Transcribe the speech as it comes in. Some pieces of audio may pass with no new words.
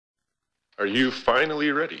Are you finally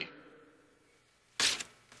ready?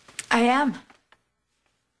 I am.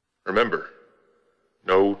 Remember,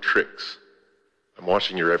 no tricks. I'm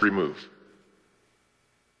watching your every move.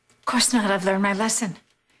 Of course not. I've learned my lesson.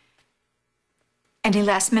 Any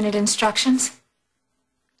last-minute instructions?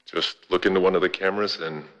 Just look into one of the cameras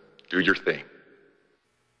and do your thing.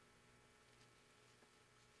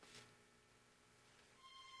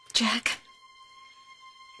 Jack,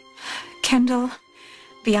 Kendall,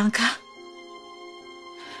 Bianca.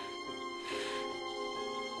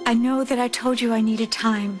 I know that I told you I needed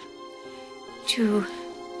time to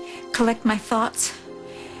collect my thoughts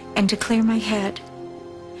and to clear my head.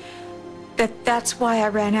 That's why I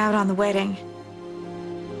ran out on the wedding.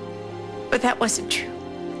 But that wasn't true.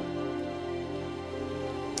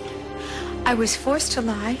 I was forced to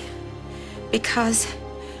lie because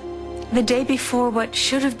the day before what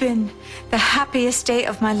should have been the happiest day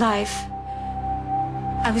of my life,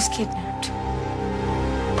 I was kidnapped.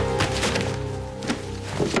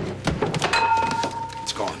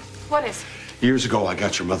 It's gone. What is? Years ago, I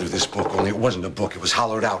got your mother this book, only it wasn't a book. It was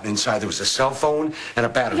hollowed out, and inside there was a cell phone and a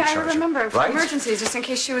battery charger. Yeah, I remember. For right? emergencies, just in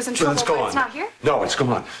case she was in So trouble. it's gone. But it's not here? No, it's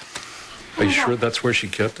gone. Are you sure that's where she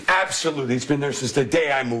kept it? Absolutely. It's been there since the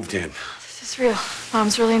day I moved in. This is real.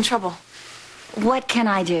 Mom's really in trouble. What can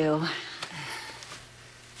I do?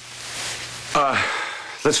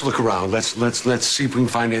 Let's look around. Let's see if we can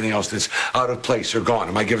find anything else that's out of place or gone.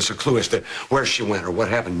 It might give us a clue as to where she went or what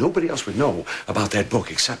happened. Nobody else would know about that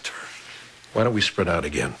book except her. Why don't we spread out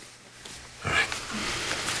again? All right.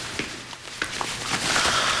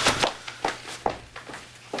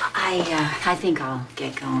 I think I'll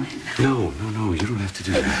get going. No. You don't have to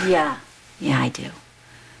do that. Yeah, I do.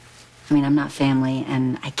 I mean, I'm not family,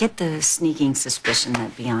 and I get the sneaking suspicion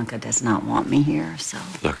that Bianca does not want me here, so...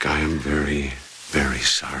 Look, I am very, very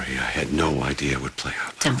sorry. I had no idea it would play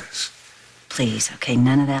out like this. Please, okay?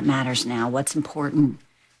 None of that matters now. What's important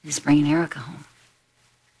is bringing Erica home.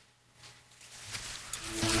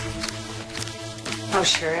 Oh,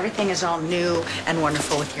 sure. Everything is all new and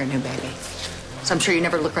wonderful with your new baby. So I'm sure you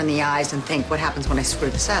never look her in the eyes and think, what happens when I screw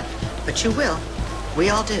this up? But you will. We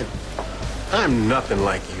all do. I'm nothing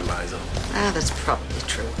like you, Liza. That's probably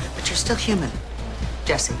true. But you're still human,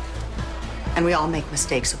 Jesse. And we all make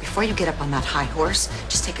mistakes. So before you get up on that high horse,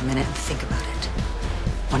 just take a minute and think about it.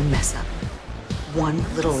 One mess up, one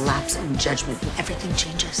little lapse in judgment, and everything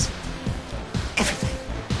changes. Everything.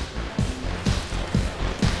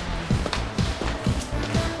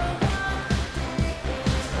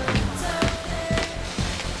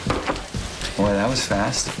 Boy, that was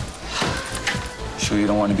fast. Sure you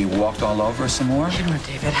don't want to be walked all over some more? You know what,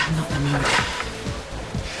 David? I'm not in the mood.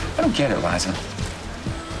 I don't get it, Liza.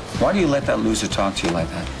 Why do you let that loser talk to you like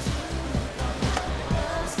that?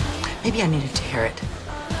 Maybe I needed to hear it.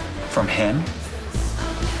 From him?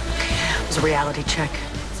 It was a reality check.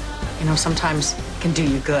 You know, sometimes it can do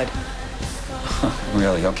you good.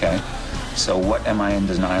 Really? Okay. So what am I in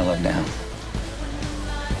denial of now?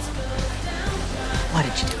 Why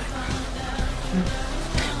did you do it?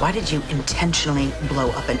 Why did you intentionally blow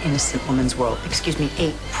up an innocent woman's world? Excuse me,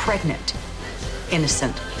 a pregnant,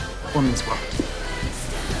 innocent woman's world?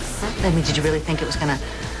 I mean, did you really think it was going to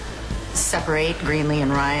separate Greenlee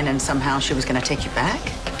and Ryan and somehow she was going to take you back?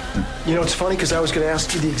 You know, it's funny because I was going to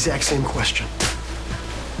ask you the exact same question.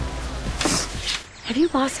 Have you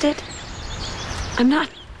lost it? I'm not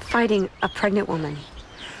fighting a pregnant woman.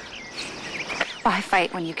 Why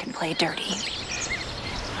fight when you can play dirty?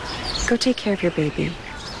 Go take care of your baby.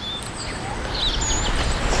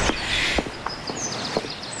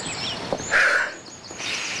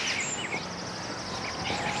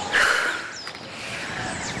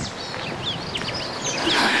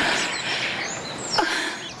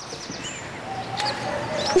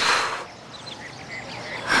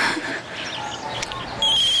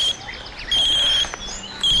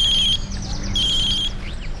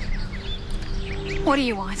 What do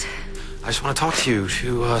you want? I just want to talk to you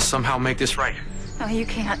to somehow make this right. No, you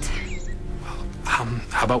can't. How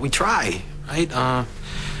about we try, right?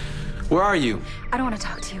 Where are you? I don't want to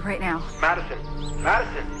talk to you right now. Madison.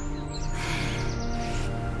 Madison.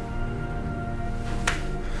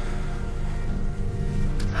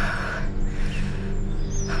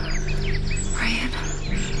 Ryan.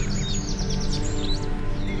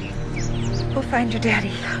 We'll find your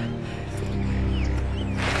daddy.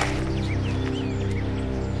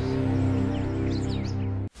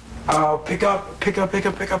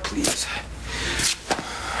 Pick up, please.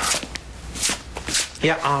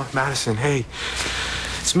 Yeah, Madison, hey.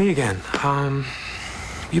 It's me again.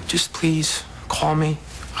 You just please call me,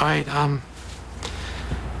 all right?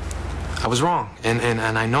 I was wrong, and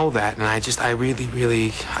I know that, and I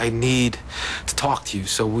really, I need to talk to you,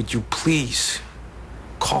 so would you please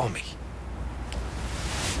call me?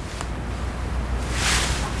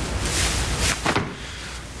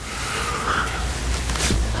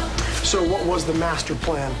 So what was the master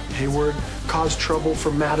plan? Hayward caused trouble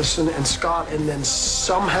for Madison and Scott, and then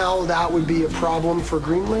somehow that would be a problem for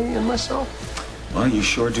Greenlee and myself? Well, you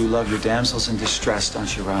sure do love your damsels in distress,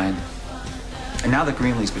 don't you, Ryan? And now that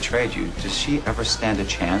Greenlee's betrayed you, does she ever stand a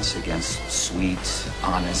chance against sweet,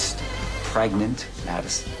 honest, pregnant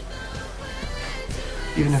Madison?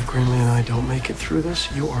 Even if Greenlee and I don't make it through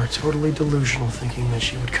this, you are totally delusional thinking that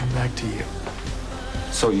she would come back to you.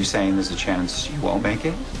 So you're saying there's a chance you won't make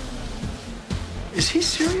it? Is he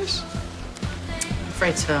serious? I'm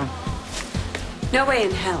afraid so. No way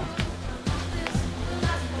in hell.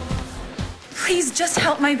 Please just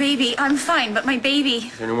help my baby. I'm fine, but my baby.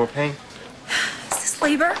 Is there no more pain? Is this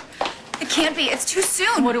labor? It can't be. It's too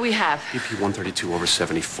soon. What do we have? BP 132 over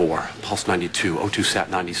 74, pulse 92, O2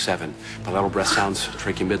 sat 97, bilateral breath sounds,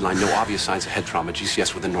 trachea midline, no obvious signs of head trauma,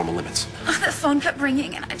 GCS within normal limits. Oh, the phone kept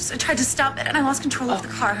ringing, and I tried to stop it, and I lost control of the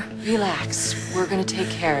car. Relax. We're gonna take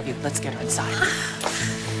care of you. Let's get her inside.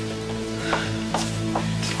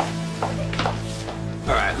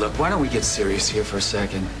 All right, look, why don't we get serious here for a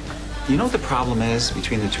second? You know what the problem is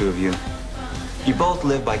between the two of you? You both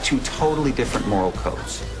live by two totally different moral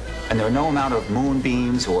codes. And there are no amount of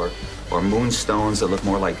moonbeams or moonstones that look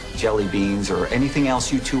more like jelly beans or anything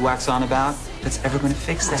else you two wax on about that's ever going to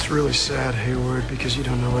fix that. That's really sad, Hayward, because you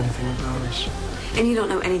don't know anything about us. And you don't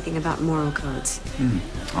know anything about moral codes.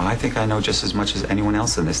 Well, I think I know just as much as anyone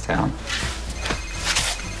else in this town.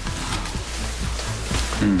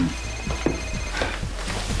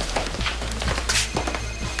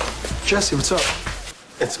 Jesse, what's up?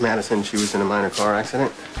 It's Madison. She was in a minor car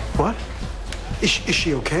accident. What? Is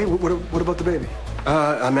she okay? What about the baby?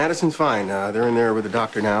 Madison's fine. They're in there with the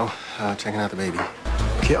doctor now, checking out the baby.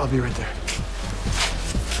 Okay, I'll be right there.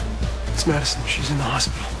 It's Madison. She's in the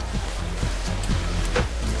hospital.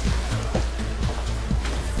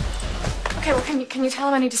 Okay, well, can you tell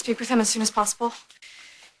him I need to speak with him as soon as possible?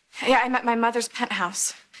 Yeah, I'm at my mother's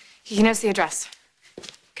penthouse. He knows the address.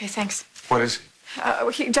 Okay, thanks. What is it?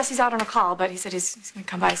 Jesse's out on a call, but he said he's going to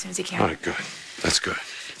come by as soon as he can. All right, good. That's good.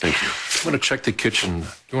 Thank you. I'm going to check the kitchen.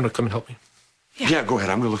 You want to come and help me? Yeah, go ahead.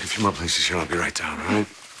 I'm going to look a few more places here. I'll be right down, all right?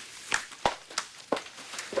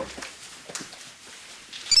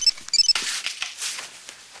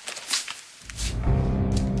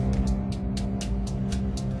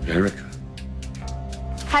 Erica.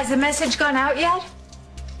 Has the message gone out yet?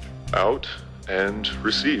 Out and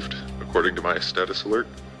received, according to my status alert.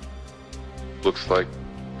 Looks like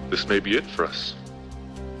this may be it for us.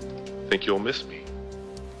 Think you'll miss me?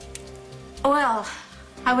 Well,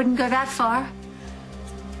 I wouldn't go that far.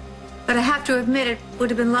 But I have to admit it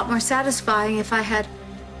would have been a lot more satisfying if I had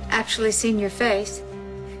actually seen your face.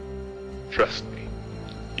 Trust me,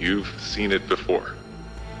 you've seen it before.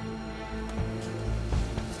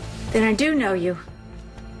 Then I do know you.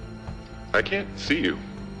 I can't see you.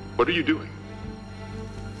 What are you doing?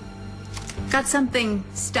 Got something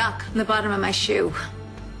stuck in the bottom of my shoe.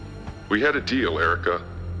 We had a deal, Erica.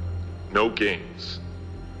 No games.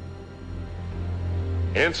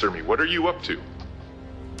 Answer me, what are you up to?